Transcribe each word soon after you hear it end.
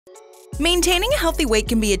Maintaining a healthy weight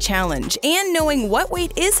can be a challenge, and knowing what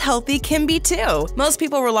weight is healthy can be too. Most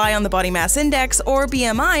people rely on the body mass index, or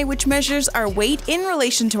BMI, which measures our weight in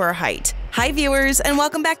relation to our height. Hi viewers, and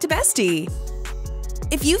welcome back to Bestie!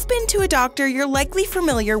 If you've been to a doctor, you're likely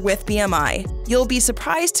familiar with BMI. You'll be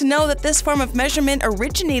surprised to know that this form of measurement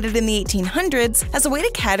originated in the 1800s as a way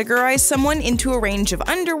to categorize someone into a range of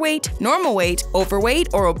underweight, normal weight, overweight,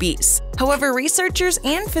 or obese. However, researchers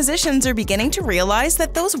and physicians are beginning to realize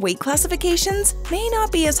that those weight classifications may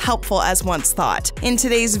not be as helpful as once thought. In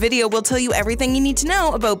today's video, we'll tell you everything you need to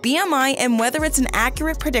know about BMI and whether it's an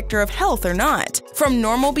accurate predictor of health or not. From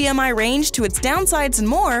normal BMI range to its downsides and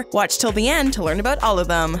more, watch till the end to learn about all of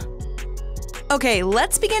them. Okay,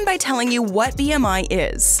 let's begin by telling you what BMI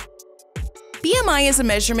is. BMI is a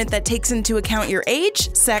measurement that takes into account your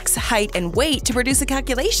age, sex, height, and weight to produce a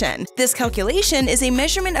calculation. This calculation is a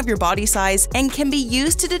measurement of your body size and can be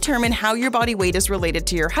used to determine how your body weight is related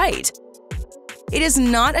to your height. It is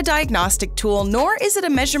not a diagnostic tool, nor is it a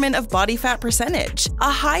measurement of body fat percentage.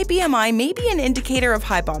 A high BMI may be an indicator of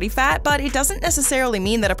high body fat, but it doesn't necessarily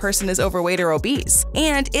mean that a person is overweight or obese,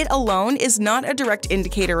 and it alone is not a direct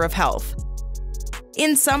indicator of health.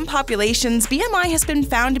 In some populations, BMI has been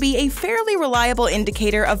found to be a fairly reliable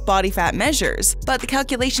indicator of body fat measures, but the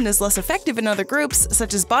calculation is less effective in other groups,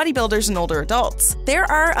 such as bodybuilders and older adults. There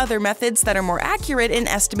are other methods that are more accurate in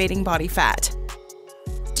estimating body fat.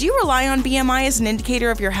 Do you rely on BMI as an indicator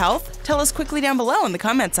of your health? Tell us quickly down below in the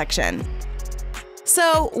comment section.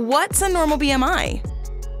 So, what's a normal BMI?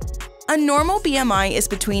 A normal BMI is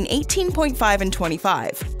between 18.5 and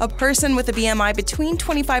 25. A person with a BMI between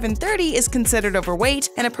 25 and 30 is considered overweight,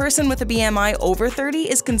 and a person with a BMI over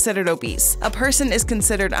 30 is considered obese. A person is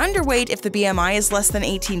considered underweight if the BMI is less than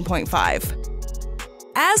 18.5.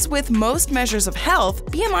 As with most measures of health,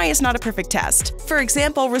 BMI is not a perfect test. For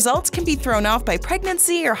example, results can be thrown off by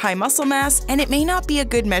pregnancy or high muscle mass, and it may not be a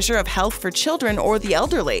good measure of health for children or the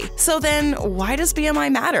elderly. So then, why does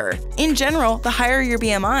BMI matter? In general, the higher your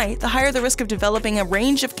BMI, the higher the risk of developing a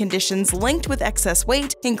range of conditions linked with excess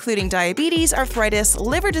weight, including diabetes, arthritis,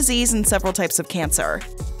 liver disease, and several types of cancer.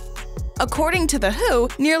 According to the WHO,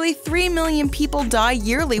 nearly 3 million people die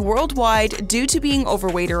yearly worldwide due to being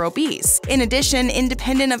overweight or obese. In addition,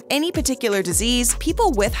 independent of any particular disease,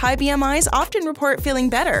 people with high BMIs often report feeling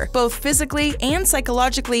better, both physically and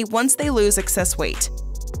psychologically, once they lose excess weight.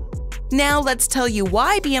 Now let's tell you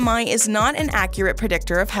why BMI is not an accurate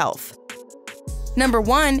predictor of health. Number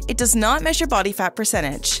 1, it does not measure body fat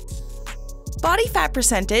percentage. Body fat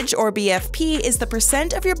percentage, or BFP, is the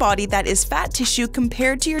percent of your body that is fat tissue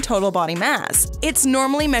compared to your total body mass. It's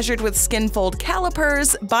normally measured with skinfold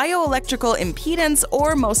calipers, bioelectrical impedance,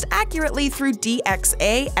 or most accurately through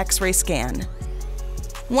DXA X-ray Scan.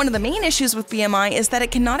 One of the main issues with BMI is that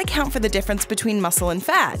it cannot account for the difference between muscle and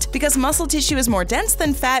fat. Because muscle tissue is more dense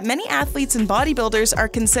than fat, many athletes and bodybuilders are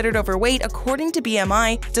considered overweight according to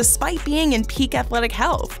BMI, despite being in peak athletic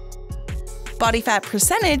health. Body fat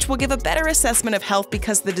percentage will give a better assessment of health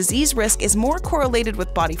because the disease risk is more correlated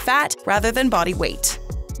with body fat rather than body weight.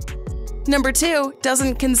 Number 2,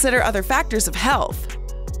 doesn't consider other factors of health.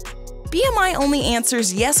 BMI only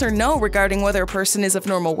answers yes or no regarding whether a person is of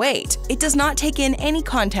normal weight. It does not take in any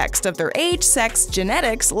context of their age, sex,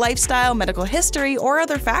 genetics, lifestyle, medical history, or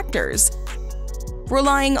other factors.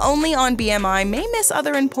 Relying only on BMI may miss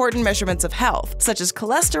other important measurements of health, such as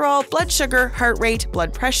cholesterol, blood sugar, heart rate,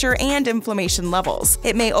 blood pressure, and inflammation levels.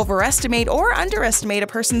 It may overestimate or underestimate a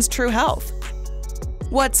person's true health.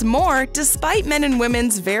 What's more, despite men and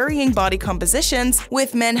women's varying body compositions,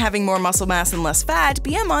 with men having more muscle mass and less fat,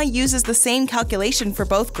 BMI uses the same calculation for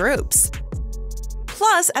both groups.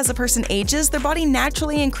 Plus, as a person ages, their body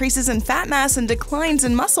naturally increases in fat mass and declines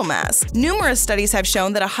in muscle mass. Numerous studies have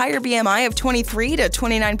shown that a higher BMI of 23 to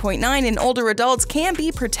 29.9 in older adults can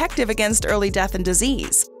be protective against early death and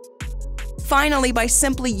disease. Finally, by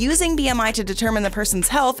simply using BMI to determine the person's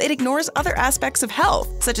health, it ignores other aspects of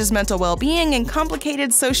health, such as mental well-being and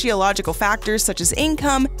complicated sociological factors such as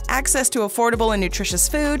income, access to affordable and nutritious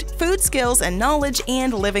food, food skills and knowledge,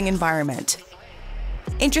 and living environment.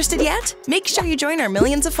 Interested yet? Make sure you join our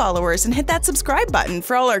millions of followers and hit that subscribe button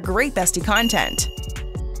for all our great Bestie content.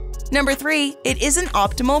 Number 3, it isn't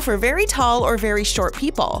optimal for very tall or very short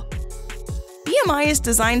people. BMI is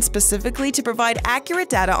designed specifically to provide accurate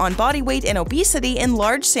data on body weight and obesity in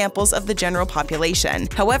large samples of the general population.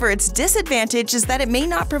 However, its disadvantage is that it may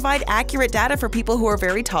not provide accurate data for people who are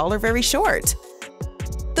very tall or very short.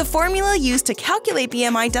 The formula used to calculate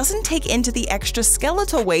BMI doesn't take into the extra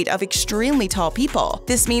skeletal weight of extremely tall people.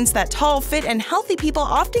 This means that tall, fit, and healthy people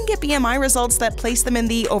often get BMI results that place them in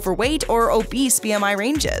the overweight or obese BMI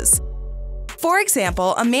ranges. For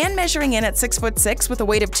example, a man measuring in at 6'6" with a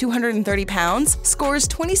weight of 230 pounds scores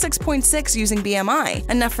 26.6 using BMI,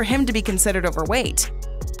 enough for him to be considered overweight.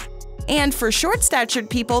 And for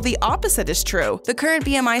short-statured people, the opposite is true. The current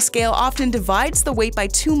BMI scale often divides the weight by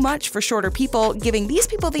too much for shorter people, giving these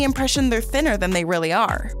people the impression they're thinner than they really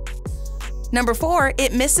are. Number 4,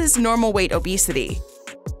 it misses normal weight obesity.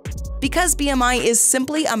 Because BMI is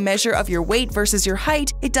simply a measure of your weight versus your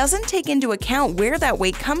height, it doesn't take into account where that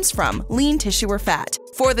weight comes from, lean tissue or fat.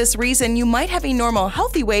 For this reason, you might have a normal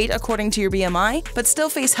healthy weight according to your BMI, but still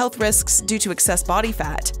face health risks due to excess body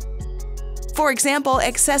fat. For example,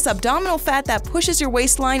 excess abdominal fat that pushes your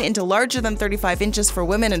waistline into larger than 35 inches for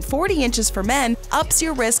women and 40 inches for men ups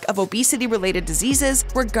your risk of obesity-related diseases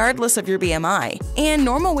regardless of your BMI. And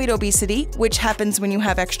normal weight obesity, which happens when you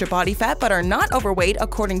have extra body fat but are not overweight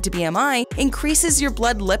according to BMI, increases your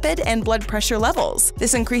blood lipid and blood pressure levels.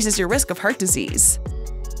 This increases your risk of heart disease.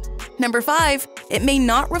 Number 5, it may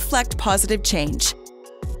not reflect positive change.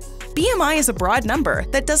 BMI is a broad number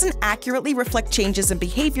that doesn't accurately reflect changes in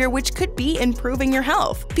behavior which could be improving your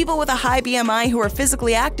health. People with a high BMI who are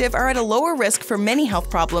physically active are at a lower risk for many health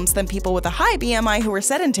problems than people with a high BMI who are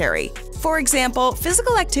sedentary. For example,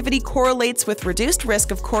 physical activity correlates with reduced risk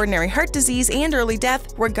of coronary heart disease and early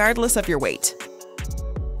death regardless of your weight.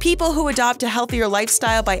 People who adopt a healthier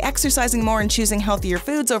lifestyle by exercising more and choosing healthier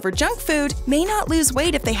foods over junk food may not lose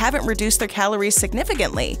weight if they haven't reduced their calories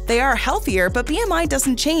significantly. They are healthier, but BMI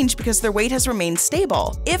doesn't change because their weight has remained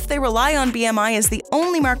stable. If they rely on BMI as the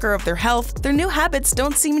only marker of their health, their new habits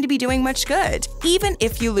don't seem to be doing much good. Even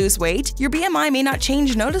if you lose weight, your BMI may not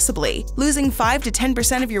change noticeably. Losing 5 to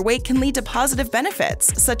 10% of your weight can lead to positive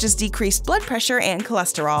benefits, such as decreased blood pressure and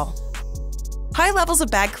cholesterol. High levels of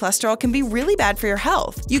bad cholesterol can be really bad for your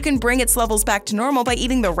health. You can bring its levels back to normal by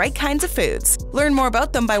eating the right kinds of foods. Learn more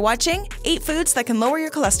about them by watching 8 Foods That Can Lower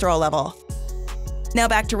Your Cholesterol Level. Now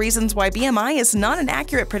back to reasons why BMI is not an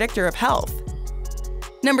accurate predictor of health.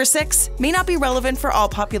 Number 6, may not be relevant for all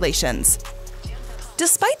populations.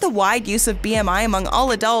 Despite the wide use of BMI among all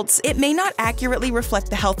adults, it may not accurately reflect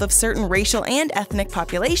the health of certain racial and ethnic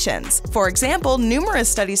populations. For example, numerous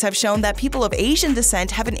studies have shown that people of Asian descent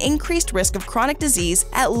have an increased risk of chronic disease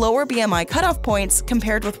at lower BMI cutoff points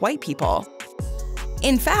compared with white people.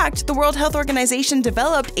 In fact, the World Health Organization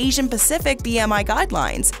developed Asian-Pacific BMI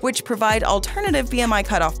guidelines, which provide alternative BMI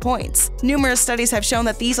cutoff points. Numerous studies have shown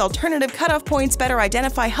that these alternative cutoff points better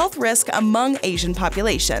identify health risk among Asian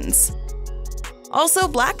populations. Also,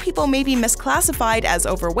 Black people may be misclassified as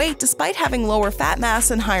overweight despite having lower fat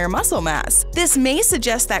mass and higher muscle mass. This may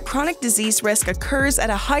suggest that chronic disease risk occurs at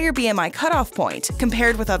a higher BMI cutoff point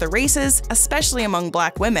compared with other races, especially among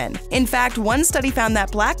Black women. In fact, one study found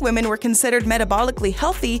that Black women were considered metabolically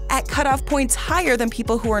healthy at cutoff points higher than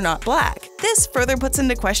people who are not Black. This further puts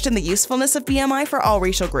into question the usefulness of BMI for all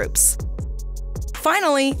racial groups.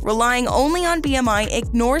 Finally, relying only on BMI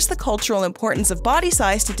ignores the cultural importance of body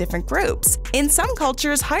size to different groups. In some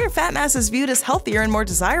cultures, higher fat mass is viewed as healthier and more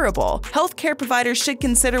desirable. Healthcare providers should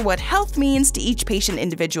consider what health means to each patient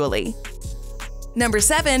individually. Number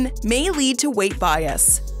 7, may lead to weight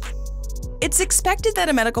bias. It's expected that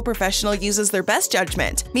a medical professional uses their best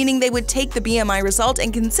judgment, meaning they would take the BMI result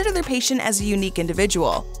and consider their patient as a unique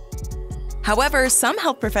individual. However, some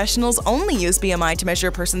health professionals only use BMI to measure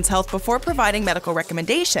a person's health before providing medical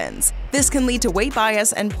recommendations. This can lead to weight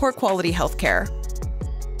bias and poor quality healthcare.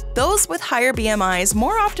 Those with higher BMIs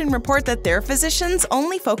more often report that their physicians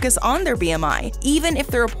only focus on their BMI, even if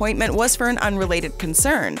their appointment was for an unrelated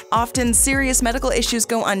concern. Often, serious medical issues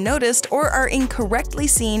go unnoticed or are incorrectly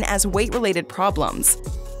seen as weight-related problems.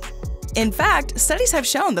 In fact, studies have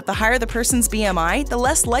shown that the higher the person's BMI, the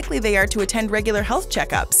less likely they are to attend regular health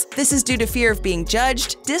checkups. This is due to fear of being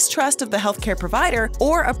judged, distrust of the healthcare provider,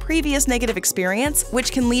 or a previous negative experience,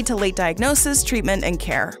 which can lead to late diagnosis, treatment, and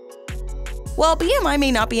care. While BMI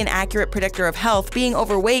may not be an accurate predictor of health, being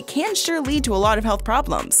overweight can sure lead to a lot of health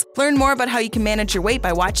problems. Learn more about how you can manage your weight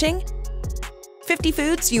by watching 50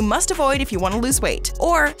 Foods You Must Avoid If You Want to Lose Weight,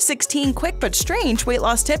 or 16 Quick but Strange Weight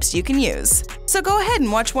Loss Tips You Can Use. So go ahead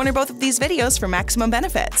and watch one or both of these videos for maximum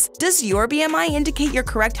benefits. Does your BMI indicate your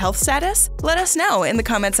correct health status? Let us know in the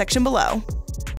comment section below.